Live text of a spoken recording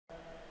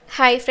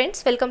Hi friends,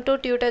 welcome to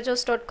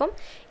tutorjobs.com.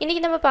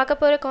 இன்னைக்கு நம்ம பார்க்க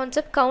போற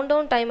concept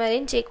countdown timer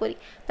in jQuery.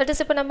 That is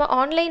இப்போ நம்ம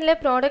ஆன்லைன்ல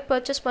ப்ராடக்ட்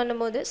பர்ச்சேஸ்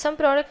பண்ணும்போது some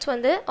products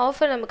வந்து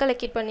ஆஃபர் நமக்கு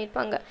அலோகேட்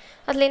பண்ணிருப்பாங்க.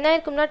 அதுல என்ன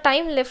இருக்கும்னா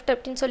டைம் லெஃப்ட்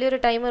அப்படினு சொல்லி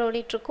ஒரு டைமர்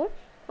ஓடிட்டு இருக்கும்.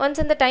 once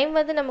அந்த டைம்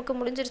வந்து நமக்கு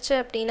முடிஞ்சிருச்சு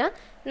அப்படினா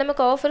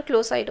நமக்கு ஆஃபர்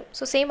க்ளோஸ் ஆயிடும்.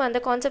 சோ சேம்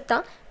அந்த கான்செப்ட்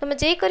தான்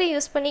நம்ம jQuery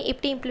யூஸ் பண்ணி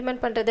எப்படி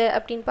இம்ப்ளிமென்ட் பண்றது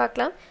அப்படினு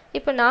பார்க்கலாம்.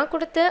 இப்போ நான்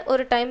கொடுத்த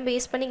ஒரு டைம்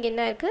பேஸ் பண்ணி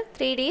என்ன இருக்கு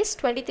 3 days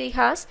 23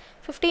 hours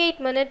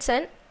 58 minutes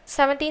and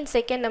 17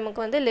 second நமக்கு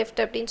வந்து லெஃப்ட்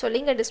அப்படினு சொல்லி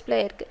இங்க டிஸ்ப்ளே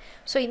இருக்கு.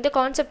 சோ இந்த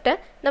கான்செப்ட்ட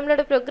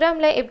நம்மளோட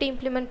புரோகிராம்ல எப்படி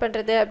இம்ப்ளிமென்ட்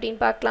பண்றது அப்படினு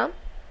பார்க்கலாம்.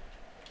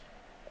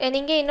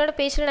 நீங்க என்னோட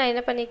பேஜ்ல நான்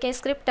என்ன பண்ணிருக்கேன்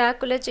ஸ்கிரிப்ட்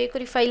டாக் உள்ள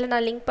jQuery ஃபைலை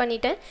நான் லிங்க்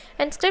பண்ணிட்டேன்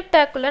and ஸ்கிரிப்ட்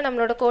டாக் உள்ள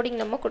நம்மளோட கோடிங்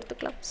நம்ம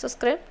கொடுத்துக்கலாம். So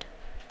script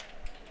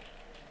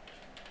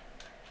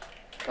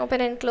open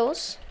and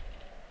close.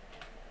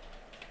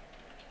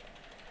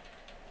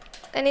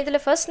 and இதுல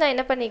first நான்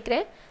என்ன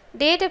பண்ணிக்கிறேன்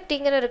date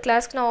அப்படிங்கற ஒரு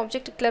கிளாஸ்க்கு நான்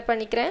ஆப்ஜெக்ட் டிக்ளேர்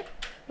பண்ணிக்கிறேன்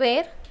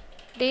where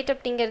date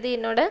அப்படிங்கிறது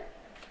என்னோட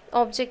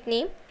object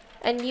name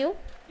and new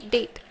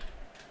date.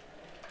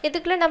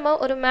 இதுக்குள்ள நம்ம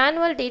ஒரு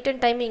manual date and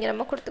time இங்க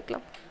நம்ம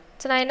கொடுத்துக்கலாம்.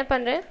 சோ நான் என்ன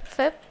பண்றேன்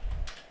Feb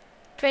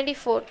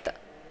 24th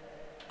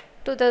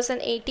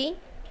 2018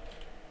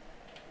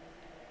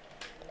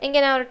 இங்க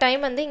நான் ஒரு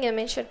டைம் வந்து இங்க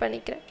மென்ஷன்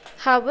பண்ணிக்கிறேன்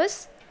hours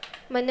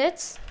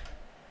minutes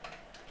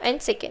and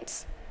seconds.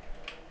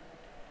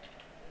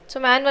 So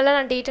manually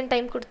நான் date and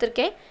time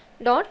கொடுத்திருக்கேன்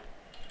dot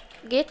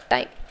get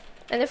time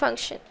and the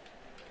function.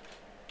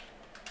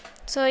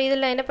 So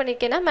இதெல்ல என்ன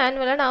பண்ணிருக்கேனா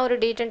மேனுவலா நான் ஒரு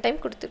date and time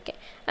கொடுத்திருக்கேன்.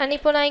 and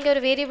இப்போ நான் இங்க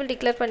ஒரு வேரியபிள்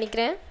டிக்ளேர்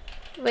பண்ணிக்கிறேன்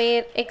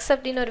where x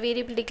அப்படின ஒரு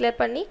வேரியபிள் டிக்ளேர்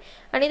பண்ணி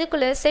and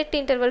இதுக்குள்ள set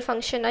interval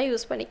function நான்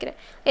யூஸ் பண்ணிக்கிறேன்.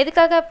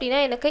 எதுக்காக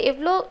அப்படினா எனக்கு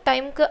எவ்வளவு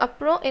டைம்க்கு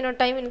அப்புறம் என்னோட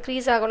டைம்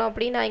இன்கிரீஸ் ஆகணும்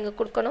அப்படி நான் இங்க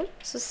கொடுக்கணும்.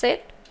 so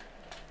set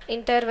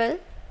interval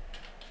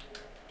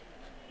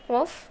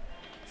of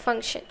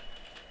function.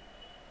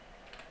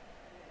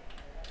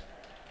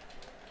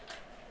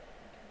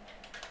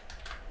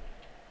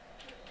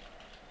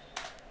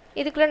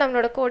 இதுக்குள்ள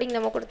நம்மளோட கோடிங்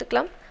நம்ம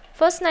கொடுத்துக்கலாம்.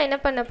 ஃபர்ஸ்ட் நான் என்ன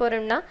பண்ண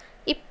போறேன்னா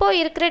இப்போ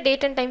இருக்கிற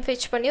டேட் and டைம்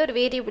ஃபெட்ச் பண்ணி ஒரு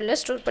வேரியபிள்ல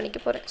ஸ்டோர்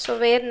பண்ணிக்க போறேன். சோ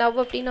where now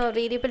அப்படின ஒரு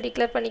வேரியபிள்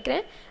டிக்ளேர்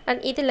பண்ணிக்கிறேன்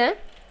and இதுல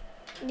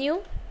new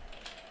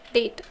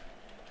date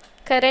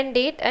current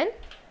date and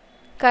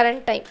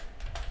current time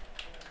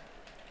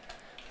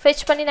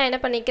fetch பண்ணி நான் என்ன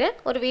பண்ணிக்கிறேன்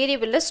ஒரு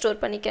வேரியபிள்ல ஸ்டோர்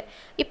பண்ணிக்கிறேன்.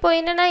 இப்போ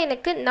என்னன்னா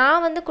எனக்கு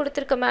நான் வந்து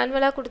கொடுத்திருக்க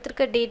மேனுவலா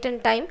கொடுத்திருக்க டேட் and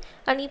டைம்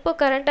and இப்போ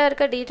கரண்டா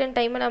இருக்க டேட் and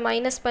டைமை நான்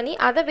மைனஸ் பண்ணி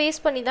அத பேஸ்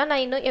பண்ணி தான்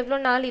நான் இன்னும்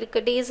எவ்வளவு நாள்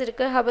இருக்கு டேஸ்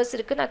இருக்கு ஹவர்ஸ்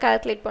இருக்கு நான்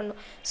கால்குலேட் பண்ணனும்.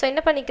 சோ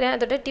என்ன பண்ணிக்கிறேன்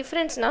அதோட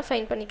டிஃபரன்ஸ் நான்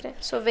ஃபைண்ட் பண்ணிக்கிறேன்.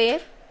 சோ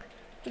where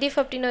diff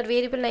அப்படின ஒரு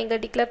வேரியபிள் நான் இங்க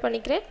டிக்ளேர்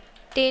பண்ணிக்கிறேன்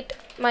date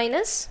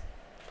minus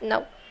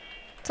now.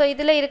 சோ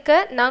இதுல இருக்க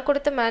நான்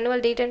கொடுத்த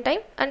manual date and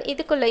time and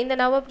இதுக்குள்ள இந்த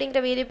now அப்படிங்கற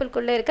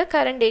வேரியபிள்க்குள்ள இருக்க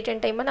கரண்ட் டேட்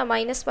and டைமை நான்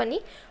மைனஸ் பண்ணி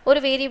ஒரு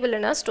வேரியபிள்ல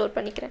நான் ஸ்டோர்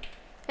பண்ணிக்கிறேன்.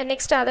 and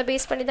next அத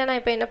பேஸ் பண்ணி தான் நான்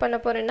இப்போ என்ன பண்ண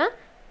போறேன்னா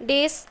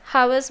days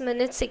hours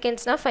minutes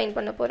seconds நான் ஃபைண்ட்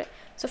பண்ண போறேன்.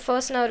 சோ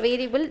ஃபர்ஸ்ட் நான் ஒரு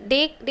வேரியபிள்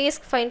days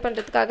ஃபைண்ட்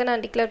பண்றதுக்காக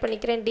நான் டிக்ளேர்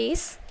பண்ணிக்கிறேன்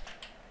days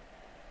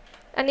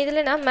and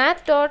இதுல நான்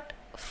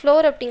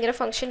math.floor அப்படிங்கற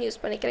ஃபங்க்ஷன் யூஸ்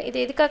பண்ணிக்கிறேன். இது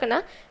எதுக்காகனா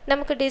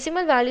நமக்கு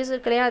டெசிமல் வேல்யூஸ்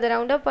இருக்குலையா அத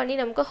ரவுண்ட் அப் பண்ணி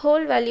நமக்கு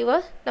ஹோல் வேல்யூவை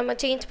நம்ம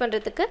சேஞ்ச்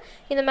பண்றதுக்கு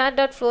இந்த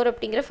math.floor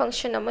அப்படிங்கற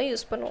ஃபங்க்ஷன் நம்ம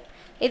யூஸ் பண்ணுவோம்.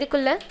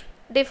 இதுக்குள்ள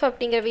diff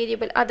அப்படிங்கற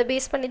வேரியபிள் அத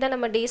பேஸ் பண்ணி தான்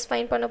நம்ம days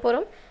ஃபைண்ட் பண்ண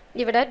போறோம்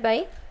divided by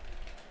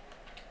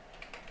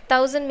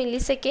 1000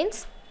 milliseconds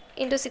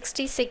into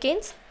 60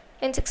 seconds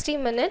and 60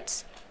 minutes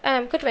and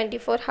நமக்கு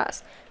 24 hours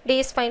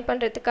days ஃபைண்ட்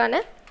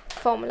பண்றதுக்கான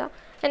ஃபார்முலா.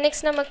 and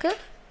next நமக்கு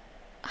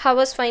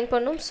hours ஃபைண்ட்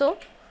பண்ணனும். so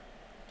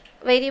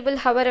variable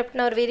hour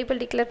அப்படின ஒரு வேரியபிள்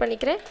டிக்ளேர்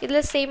பண்ணிக்கிறேன். இதுல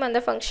சேம் அந்த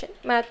ஃபங்க்ஷன்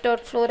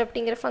math.floor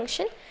அப்படிங்கற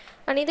ஃபங்க்ஷன்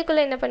and இதுக்குள்ள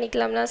என்ன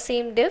பண்ணிக்கலாம்னா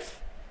சேம் diff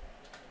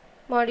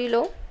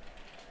modulo.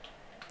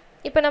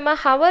 இப்போ நம்ம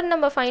hour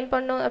நம்ம ஃபைண்ட்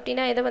பண்ணோம்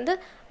அப்படினா இத வந்து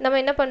நம்ம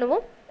என்ன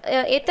பண்ணுவோம்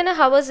எத்தனை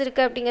hours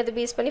இருக்கு அப்படிங்கறது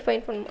பேஸ் பண்ணி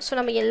ஃபைண்ட் பண்ணுவோம். சோ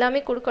நம்ம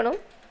எல்லாமே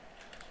கொடுக்கணும்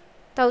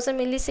 1000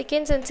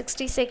 milliseconds and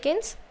 60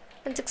 seconds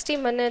and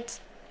 60 minutes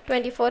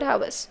 24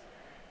 hours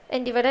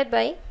and divided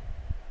by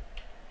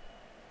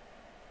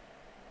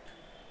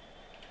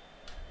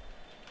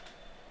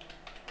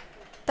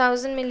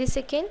 1000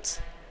 milliseconds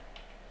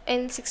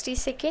and 60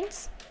 seconds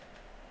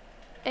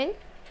and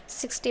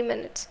 60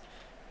 minutes.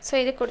 so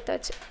இது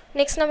கொடுத்தாச்சு.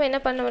 next நம்ம என்ன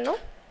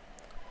பண்ணனும்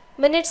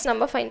minutes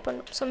நம்ம ஃபைண்ட்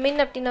பண்ணனும். so min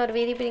அப்படின ஒரு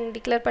வேரியபிள் இங்க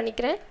டிக்ளேர்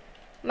பண்ணிக்கிறேன்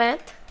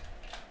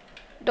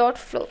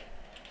math.floor.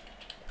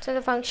 so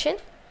the function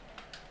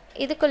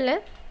இதுக்குள்ள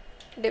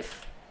diff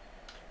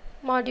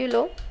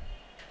modulo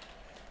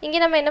இங்க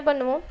நம்ம என்ன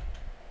பண்ணுவோம்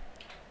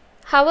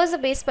hours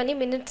பேஸ் பண்ணி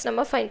minutes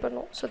நம்ம ஃபைண்ட்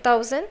பண்ணுவோம். so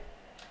 1000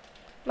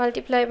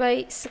 multiply by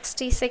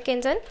 60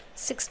 seconds and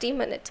 60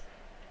 minutes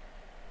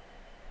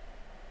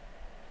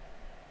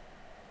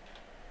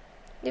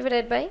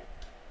divided by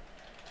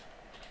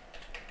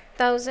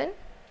 1000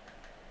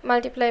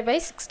 multiply by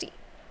 60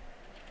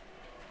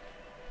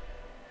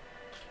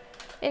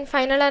 and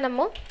finally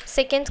நம்ம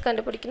seconds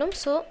கண்டுபிடிக்கணும்.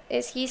 so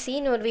sec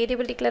னு ஒரு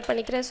வேரியபிள் டிக்ளேர்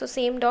பண்ணிக்கிறேன். so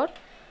same dot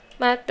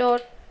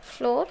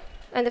math.floor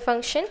and the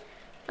function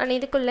and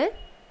இதுக்குள்ள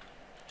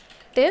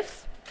diff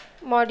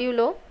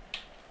modulo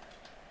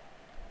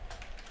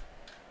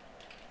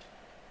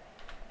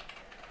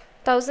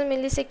 1000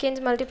 milliseconds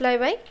multiplied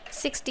by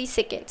 60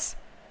 seconds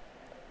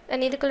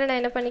and இதுக்குள்ளே நான்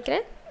என்ன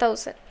பண்ணிக்கிறேன்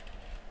 1000.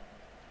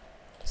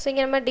 ஸோ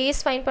இங்கே நம்ம டேஸ்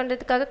ஃபைன்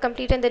பண்ணுறதுக்காக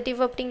கம்ப்ளீட்டாக இந்த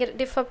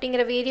diff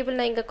அப்படிங்கிற வேரியபிள்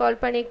நான் இங்கே கால்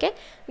பண்ணியிருக்கேன்.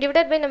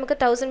 டிவைடட் பை நமக்கு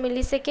 1000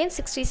 milli second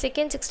 60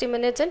 second 60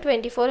 minutes and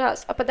 24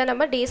 hours. அப்போ தான்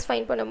நம்ம டேஸ்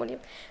ஃபைன் பண்ண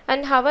முடியும்.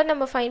 அண்ட் ஹவர்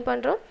நம்ம ஃபைன்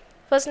பண்ணுறோம்.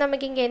 ஃபர்ஸ்ட்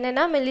நமக்கு இங்கே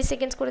என்னென்னா மில்லி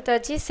செகண்ட்ஸ்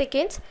கொடுத்தாச்சு,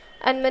 செகண்ட்ஸ்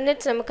அண்ட்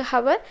மினிட்ஸ் நமக்கு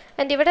ஹவர்,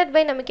 அண்ட் டிவைடட்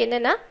பை நமக்கு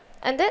என்னென்னா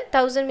அந்த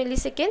 1000 milli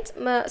seconds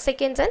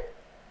and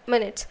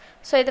minutes.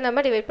 So இதை நம்ம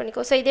டிவைட்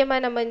பண்ணிக்கோ. ஸோ இதே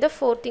மாதிரி நம்ம இந்த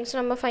 4 திங்ஸ்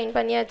நம்ம ஃபைன்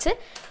பண்ணியாச்சு.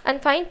 அண்ட்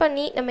ஃபைன்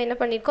பண்ணி நம்ம என்ன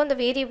பண்ணியிருக்கோம், இந்த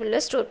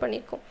வேரியபிளில் ஸ்டோர்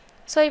பண்ணியிருக்கோம்.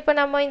 ஸோ இப்போ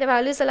நம்ம இந்த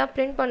வேல்யூஸ் எல்லாம்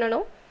பிரிண்ட்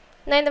பண்ணணும்.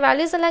 நான் இந்த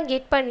வேல்யூஸ் எல்லாம்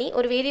கெட் பண்ணி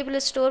ஒரு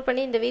வேரியபிளில் ஸ்டோர்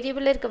பண்ணி இந்த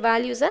வேரியபிளில் இருக்க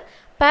வேல்யூஸை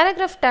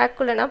பேராகிராஃப்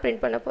டேக்குள்ளே நான்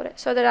பிரிண்ட் பண்ண போகிறேன்.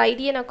 ஸோ அதோட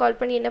ஐடியை நான் கால்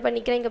பண்ணி என்ன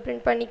பண்ணிக்கிறேன், இங்கே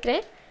பிரிண்ட்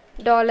பண்ணிக்கிறேன்.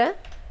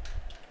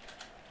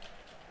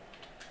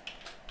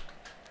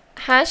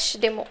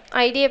 $#demo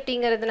ஐடி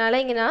அப்படிங்கிறதுனால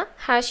இங்கே நான்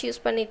ஹேஷ்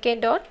யூஸ்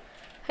பண்ணியிருக்கேன்.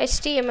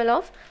 .html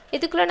of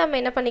இதுக்குள்ளே நம்ம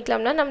என்ன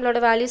பண்ணிக்கலாம்னா நம்மளோட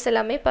வேல்யூஸ்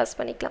எல்லாமே பாஸ்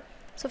பண்ணிக்கலாம்.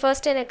 ஸோ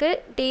ஃபர்ஸ்ட் எனக்கு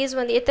டேஸ்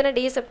வந்து எத்தனை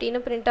டேஸ் அப்படின்னு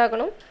பிரிண்ட்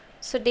ஆகணும்.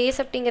 ஸோ டேஸ்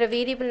அப்படிங்கிற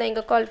வேரியபிள் நான்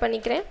இங்கே கால்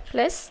பண்ணிக்கிறேன்.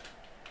 ப்ளஸ்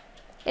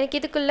எனக்கு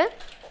இதுக்குள்ளே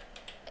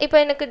இப்போ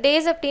எனக்கு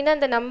டேஸ் அப்படின்னா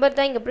அந்த நம்பர்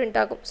தான் இங்கே பிரிண்ட்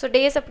ஆகும். ஸோ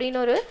டேஸ் அப்படின்னு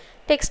ஒரு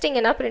டெக்ஸ்ட்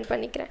இங்கே நான் பிரிண்ட்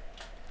பண்ணிக்கிறேன்.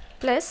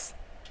 ப்ளஸ்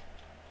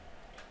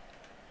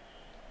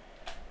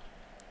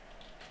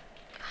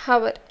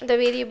ஹவர் இந்த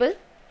வேரியபிள்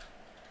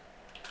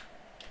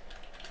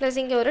ப்ளஸ்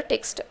இங்கே ஒரு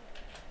டெக்ஸ்ட்.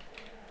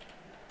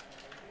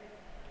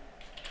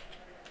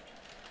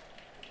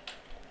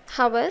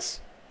 ஹவர்ஸ்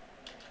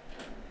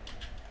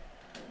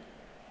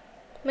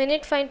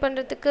மினிட் ஃபைன்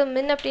பண்ணுறதுக்கு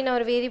மின் அப்படின்னு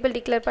ஒரு வேரியபிள்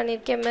டிக்ளேர்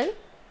பண்ணியிருக்கேன். மின்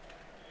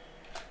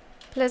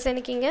ப்ளஸ்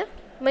எனக்கு இங்கே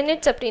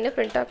மினிட்ஸ் அப்படின்னு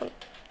பிரிண்ட் ஆகணும்.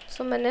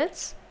 ஸோ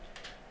மினிட்ஸ்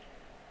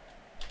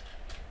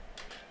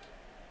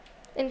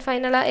அண்ட்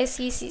ஃபைனலாக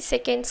SEC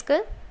செகண்ட்ஸ்க்கு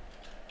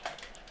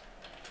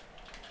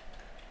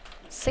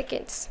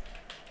செகண்ட்ஸ்.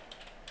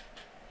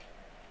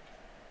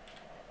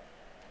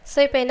 ஸோ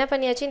இப்போ என்ன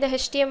பண்ணியாச்சு, இந்த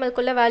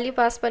HTML-குள்ளே வேல்யூ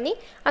பாஸ் பண்ணி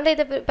அந்த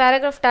இதை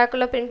பேராகிராஃப்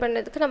டேக்குள்ளே பிரிண்ட்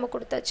பண்ணுறதுக்கு நம்ம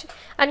கொடுத்தாச்சு.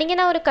 அன்றைக்கி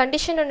நான் ஒரு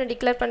கண்டிஷன் ஒன்று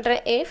டிக்ளேர்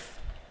பண்ணுறேன். இஃப்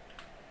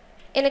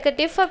எனக்கு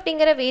diff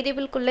அப்படிங்கிற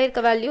வேரியபிள்குள்ளே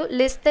இருக்க வேல்யூ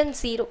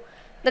 <0,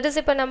 தட் இஸ்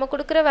இப்போ நம்ம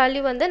கொடுக்குற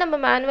வேல்யூ வந்து நம்ம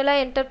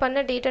மேனுவலாக என்டர்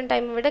பண்ண டேட் அண்ட்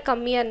டைமை விட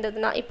கம்மியாக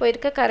இருந்ததுன்னா, இப்போ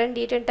இருக்க கரண்ட்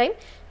டேட் அண்ட் டைம்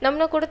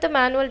நம்ம கொடுத்த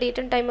மேனுவல் டேட்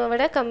அண்ட் டைமை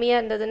விட கம்மியாக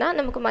இருந்ததுன்னா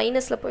நமக்கு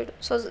மைனஸில் போய்டும்.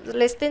 ஸோ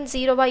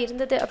 <0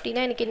 இருந்தது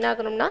அப்படின்னா எனக்கு என்ன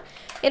ஆகணும்னா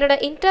என்னோட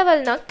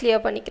இன்டர்வல் நான்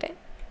கிளியர் பண்ணிக்கிறேன்.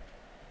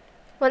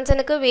 ஒன்ஸ்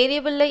எனக்கு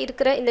வேரியபிளில்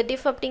இருக்கிற இந்த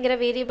diff அப்படிங்கிற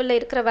வேரியபிளில்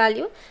இருக்கிற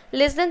வேல்யூ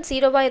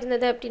 <0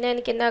 இருந்தது அப்படின்னா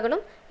எனக்கு என்ன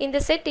ஆகணும், இந்த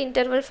செட்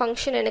இன்டர்வல்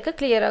ஃபங்க்ஷன் எனக்கு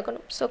கிளியர்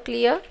ஆகணும். ஸோ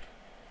கிளியர்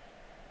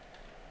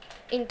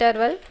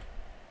இன்டர்வல்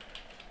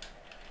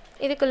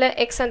இதுக்குள்ளே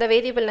x அந்த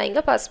வேரியபிள் நான்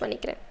இங்கே பாஸ்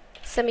பண்ணிக்கிறேன்.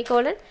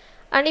 செமிகோலன்.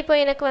 அண்ட் இப்போ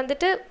எனக்கு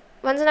வந்துட்டு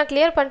ஒன்ஸ் நான்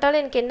கிளியர் பண்ணிட்டாலும்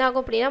எனக்கு என்ன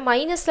ஆகும் அப்படின்னா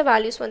மைனஸில்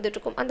வேல்யூஸ்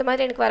வந்துட்டுருக்கும். அந்த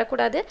மாதிரி எனக்கு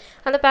வரக்கூடாது.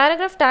 அந்த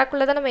பேராகிராஃப்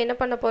டேக்குள்ளே தான் நம்ம என்ன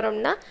பண்ண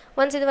போகிறோம்னா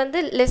ஒன்ஸ் இது வந்து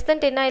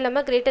 <10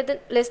 இல்லாமல்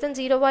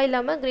 <0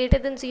 இல்லாமல்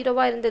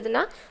 <0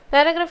 இருந்ததுன்னா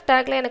பேராகிராஃப்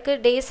டேக்கில் எனக்கு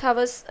டேஸ்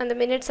ஹவர்ஸ் அந்த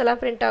மினிட்ஸ்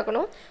எல்லாம் பிரிண்ட்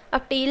ஆகணும்.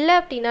 அப்படி இல்லை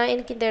அப்படின்னா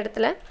எனக்கு இந்த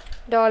இடத்துல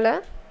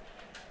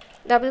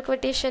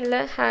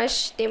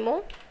 $#demo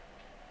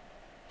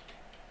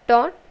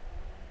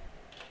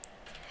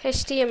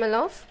 .html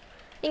of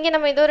இங்கே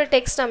நம்ம ஏதோ ஒரு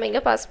டெக்ஸ்ட் நம்ம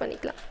இங்கே பாஸ்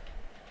பண்ணிக்கலாம்.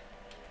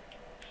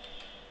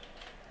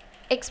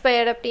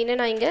 expired அப்படின்னு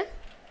நான் இங்கே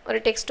ஒரு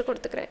டெக்ஸ்ட்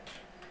கொடுத்துக்கிறேன்.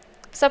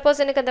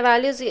 சப்போஸ் எனக்கு அந்த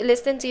வேல்யூஸ்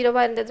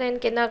 <0 இருந்ததுன்னா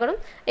எனக்கு என்ன ஆகணும்,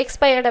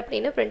 expired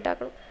அப்படின்னு பிரிண்ட்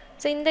ஆகணும்.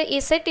 ஸோ இந்த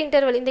செட்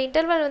இன்டர்வல் இந்த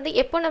இன்டர்வல் வந்து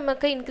எப்போ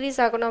நமக்கு இன்க்ரீஸ்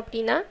ஆகணும்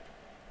அப்படின்னா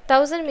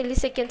 1000 மில்லி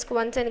செகண்ட்ஸ்க்கு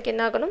ஒன்ஸ் எனக்கு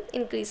என்ன ஆகணும்,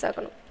 இன்க்ரீஸ்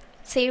ஆகணும்.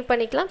 சேவ்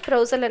பண்ணிக்கலாம்.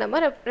 ப்ரௌசரில்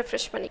நம்ம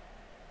ரெஃப்ரெஷ் பண்ணி.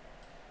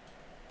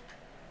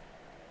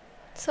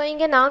 ஸோ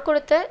இங்கே நான்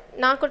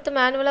கொடுத்த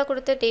மேனுவலாக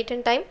கொடுத்த டேட்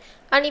அண்ட் டைம்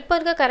அண்ட் இப்போ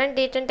இருக்க current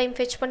date and time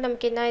fetch பண்ண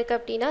நமக்கு என்ன இருக்குது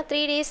அப்படின்னா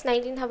 3 days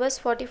 19 hours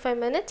 45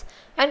 minutes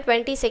and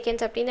 20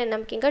 seconds அப்படின்னு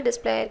நமக்கு இங்கே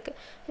டிஸ்பிளே ஆயிருக்கு.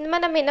 இந்த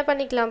மாதிரி நம்ம என்ன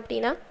பண்ணிக்கலாம்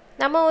அப்படின்னா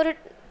நம்ம ஒரு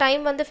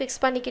டைம் வந்து ஃபிக்ஸ்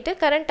பண்ணிக்கிட்டு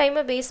கரண்ட்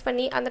டைமை பேஸ்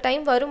பண்ணி அந்த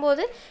டைம்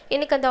வரும்போது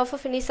எனக்கு அந்த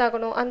ஆஃபர் ஃபினிஷ்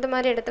ஆகணும். அந்த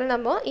மாதிரி இடத்துல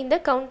நம்ம இந்த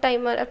கவுண்ட்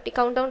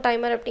டவுன்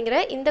டைமர் அப்படிங்கிற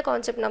இந்த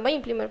கான்செப்ட் நம்ம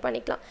இம்ப்ளிமெண்ட்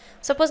பண்ணிக்கலாம்.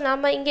 சப்போஸ்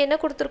நம்ம இங்கே என்ன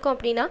கொடுத்துருக்கோம்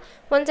அப்படின்னா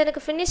ஒன்ஸ்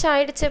எனக்கு ஃபினிஷ்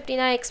ஆகிடுச்சு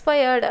அப்படின்னா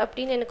எக்ஸ்பயர்டு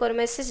அப்படின்னு எனக்கு ஒரு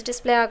மெசேஜ்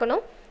டிஸ்பிளே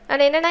ஆகணும்.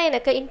 அண்ட் என்னென்னா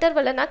எனக்கு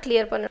இன்டர்வலை நான்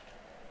கிளியர் பண்ணணும்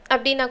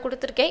அப்படி நான்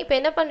கொடுத்துருக்கேன். இப்போ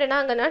என்ன பண்ணுறேன்னா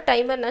அங்கே நான்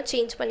டைமர் நான்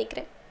சேஞ்ச்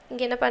பண்ணிக்கிறேன்.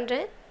 இங்கே என்ன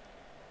பண்ணுறேன்,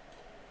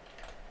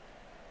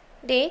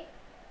 டேட்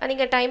அண்ட்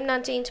இங்கே டைம்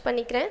நான் சேஞ்ச்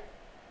பண்ணிக்கிறேன்.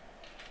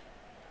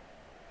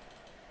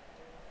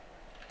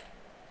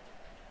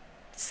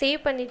 சேவ்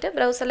பண்ணிவிட்டு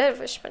ப்ரௌசரில்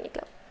ரெஃப்ரெஷ்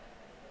பண்ணிக்கலாம்.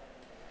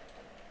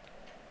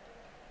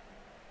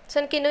 ஸோ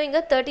எனக்கு இன்னும்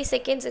இங்கே 30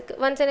 seconds இருக்குது.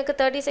 ஒன்ஸ் எனக்கு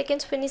 30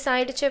 seconds ஃபினிஷ்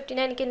ஆகிடுச்சு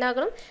அப்படின்னா எனக்கு என்ன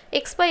ஆகணும்,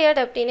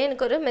 எக்ஸ்பயர்டு அப்படின்னு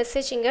எனக்கு ஒரு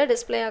மெசேஜ் இங்கே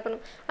டிஸ்பிளே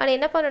ஆகணும். ஆனால்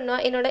என்ன பண்ணணும்னா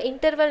என்னோடய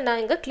இன்டர்வல்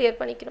நான் இங்கே கிளியர்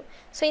பண்ணிக்கணும்.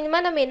 ஸோ இந்த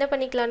மாதிரி நம்ம என்ன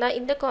பண்ணிக்கலாம்னா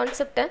இந்த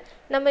கான்செப்டை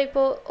நம்ம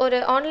இப்போது ஒரு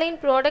ஆன்லைன்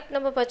ப்ராடக்ட்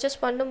நம்ம பர்ச்சேஸ்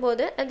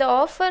பண்ணும்போது அந்த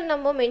ஆஃபர்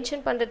நம்ம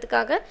மென்ஷன்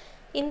பண்ணுறதுக்காக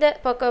இந்த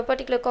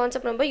பர்டிகுலர்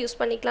கான்செப்ட் நம்ம யூஸ்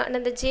பண்ணிக்கலாம்.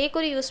 அண்ட் அந்த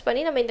jQuery யூஸ்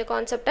பண்ணி நம்ம இந்த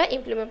கான்செப்டை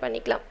இம்ப்ளிமெண்ட்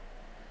பண்ணிக்கலாம்.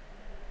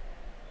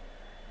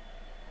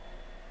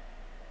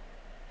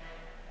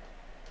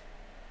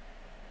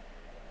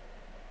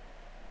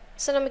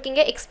 ஸோ நமக்கு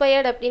இங்கே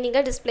எக்ஸ்பயர்ட் அப்படின்னு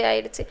இங்கே டிஸ்பிளே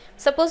ஆகிடுச்சு.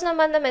 சப்போஸ்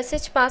நம்ம அந்த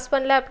மெசேஜ் பாஸ்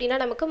பண்ணல அப்படின்னா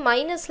நமக்கு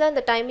மைனஸில்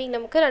அந்த டைமிங்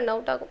நமக்கு ரன்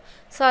அவுட் ஆகும்.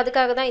 ஸோ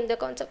அதுக்காக தான் இந்த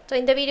கான்செப்ட். ஸோ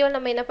இந்த வீடியோவில்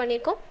நம்ம என்ன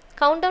பண்ணியிருக்கோம்,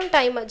 கவுண்டவுன்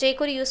டைமை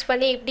jQuery யூஸ்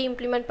பண்ணி எப்படி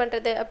இம்ப்ளிமெண்ட்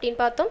பண்ணுறது அப்படின்னு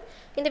பார்த்தோம்.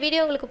 இந்த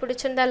வீடியோ உங்களுக்கு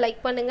பிடிச்சிருந்தா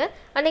லைக் பண்ணுங்கள்.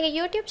 அண்ட் நீங்கள்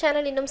யூடியூப்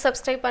சேனல் இன்னும்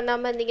சப்ஸ்கிரைப்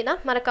பண்ணாமல் இருந்தீங்கன்னா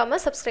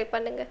மறக்காமல் சப்ஸ்கிரைப்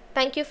பண்ணுங்கள்.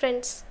 Thank you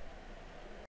friends.